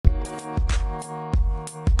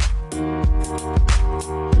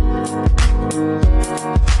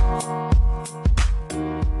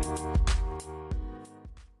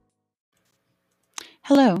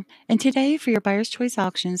And today, for your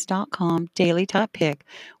buyerschoiceauctions.com daily top pick,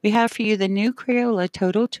 we have for you the new Crayola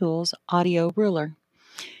Total Tools Audio Ruler.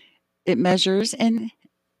 It measures in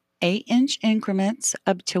 8-inch increments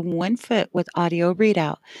up to 1 foot with audio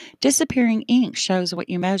readout. Disappearing ink shows what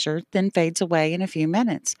you measured, then fades away in a few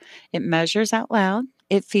minutes. It measures out loud.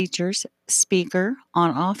 It features speaker,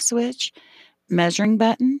 on-off switch, measuring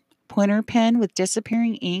button, pointer pen with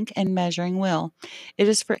disappearing ink, and measuring wheel. It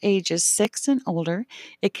is for ages 6 and older.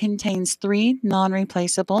 It contains 3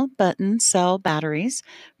 non-replaceable button cell batteries.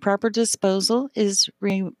 Proper disposal is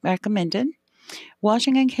recommended.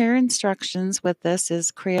 Washing and care instructions with this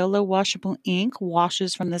is Crayola washable ink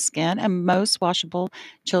washes from the skin and most washable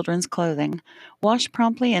children's clothing. Wash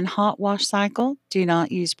promptly in hot wash cycle. Do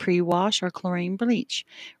not use pre-wash or chlorine bleach.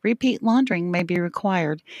 Repeat laundering may be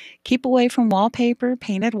required. Keep away from wallpaper,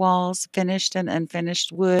 painted walls, finished and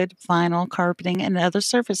unfinished wood, vinyl, carpeting, and other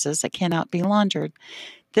surfaces that cannot be laundered.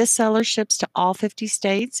 This seller ships to all 50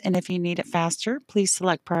 states, and if you need it faster, please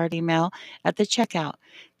select priority mail at the checkout.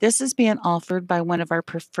 This is being offered by one of our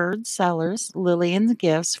preferred sellers, Lillian's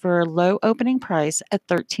Gifts, for a low opening price at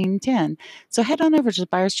 $13.10. So head on over to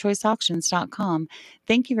buyerschoiceauctions.com.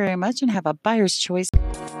 Thank you very much and have a buyer's choice.